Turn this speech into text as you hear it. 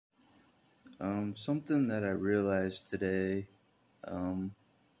Something that I realized today um,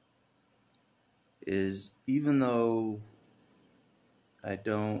 is even though I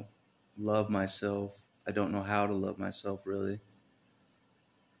don't love myself, I don't know how to love myself really,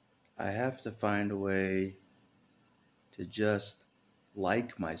 I have to find a way to just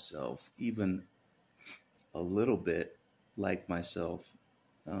like myself, even a little bit like myself.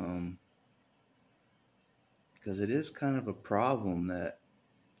 Um, because it is kind of a problem that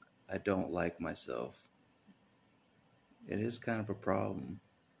I don't like myself. It is kind of a problem.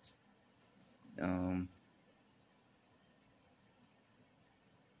 Um,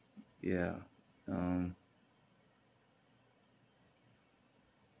 yeah. Um,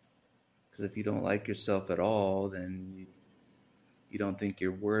 Because if you don't like yourself at all, then you don't think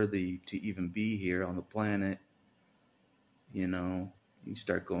you're worthy to even be here on the planet. You know, you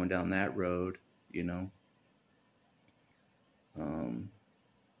start going down that road, you know, um,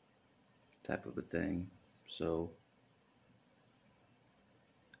 type of a thing. So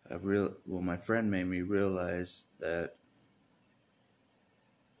my friend made me realize that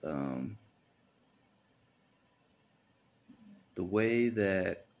um, the way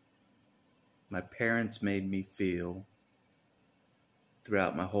that my parents made me feel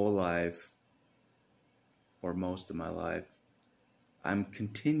throughout my whole life, or most of my life, I'm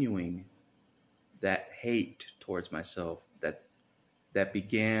continuing that hate towards myself that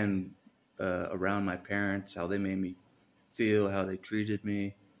began around my parents, how they made me feel, how they treated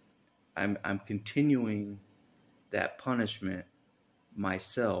me. I'm continuing that punishment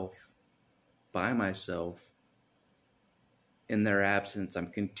myself, by myself, in their absence. I'm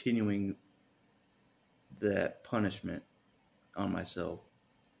continuing that punishment on myself.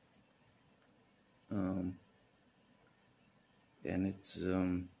 Um, and it's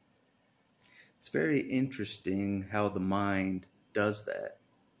very interesting how the mind does that.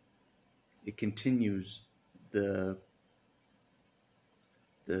 It continues the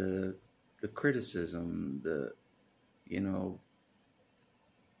the the criticism, the you know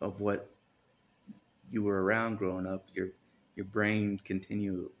of what you were around growing up. Your brain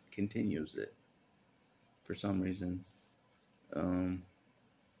continues it for some reason. Um,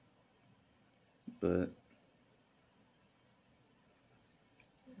 but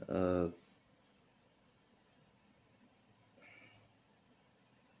uh,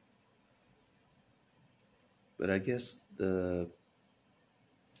 but I guess the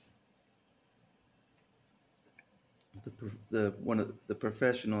one of the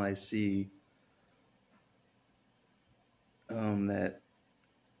professional I see that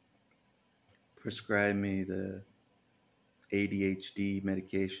prescribed me the ADHD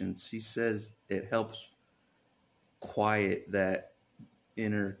medications, she says it helps quiet that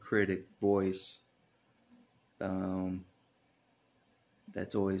inner critic voice um,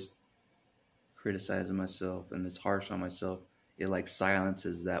 that's always criticizing myself and it's harsh on myself. It like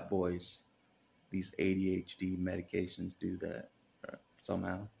silences that voice. These ADHD medications do that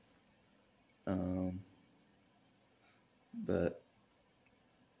somehow. Um, but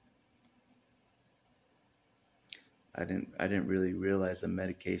I didn't really realize a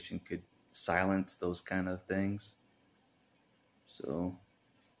medication could silence those kind of things. So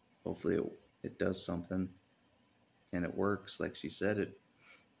hopefully it does something and it works like she said it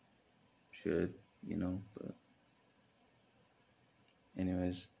should, you know. But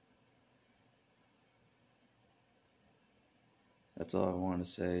anyways, that's all I want to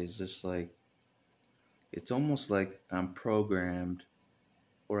say is just like it's almost like I'm programmed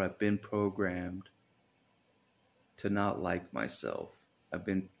or I've been programmed to not like myself. I've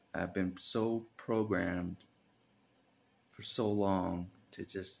been so programmed for so long to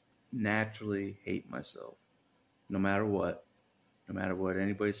just naturally hate myself. No matter what, no matter what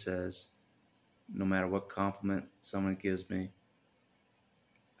anybody says, no matter what compliment someone gives me,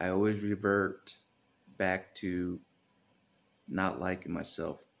 I always revert back to not liking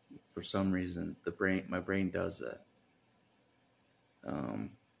myself. For some reason, my brain does that. Um,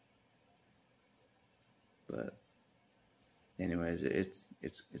 but anyways,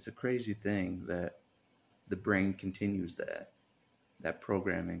 it's a crazy thing that the brain continues that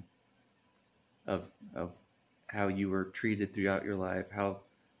programming of how you were treated throughout your life, how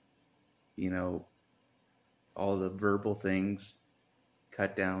you know all the verbal things,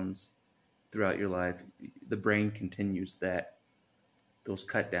 cut downs throughout your life. The brain continues those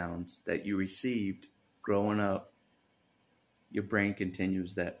cut downs that you received growing up. Your brain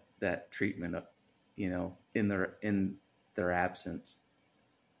continues that treatment up, in their absence.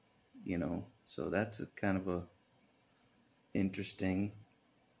 So that's a kind of a interesting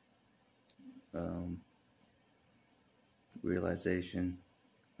um, realization.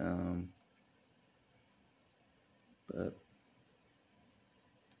 Um, But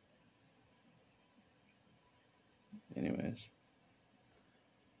anyways,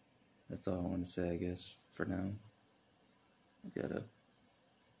 that's all I want to say, I guess, for now. I gotta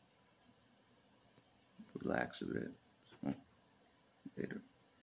relax a bit. So, later.